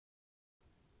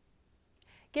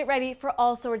Get ready for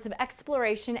all sorts of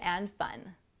exploration and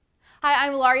fun. Hi,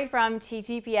 I'm Laurie from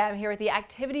TTPM here with the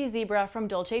Activity Zebra from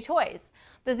Dolce Toys.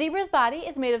 The zebra's body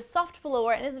is made of soft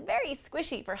velour and is very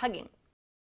squishy for hugging.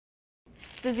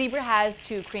 The zebra has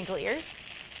 2 crinkle ears,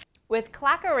 with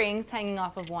clacker rings hanging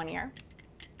off of one ear,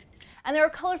 and there are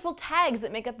colorful tags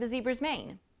that make up the zebra's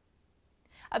mane.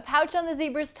 A pouch on the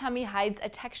zebra's tummy hides a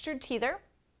textured teether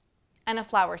and a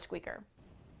flower squeaker.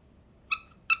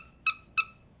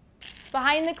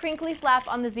 Behind the crinkly flap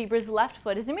on the zebra's left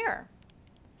foot is a mirror,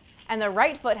 and the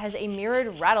right foot has a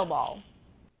mirrored rattle ball.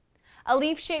 A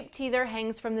leaf-shaped teether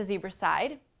hangs from the zebra's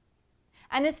side,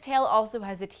 and his tail also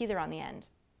has a teether on the end.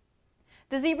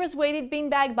 The zebra's weighted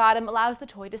beanbag bottom allows the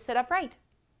toy to sit upright.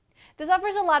 This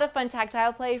offers a lot of fun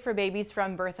tactile play for babies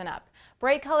from birth and up.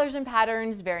 Bright colors and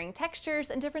patterns, varying textures,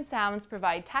 and different sounds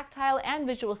provide tactile and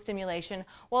visual stimulation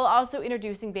while also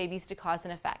introducing babies to cause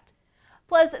and effect.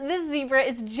 Plus, this zebra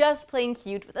is just plain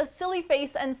cute with a silly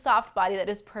face and soft body that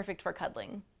is perfect for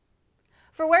cuddling.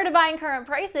 For where to buy and current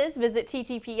prices, visit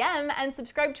TTPM and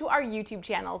subscribe to our YouTube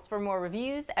channels for more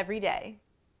reviews every day.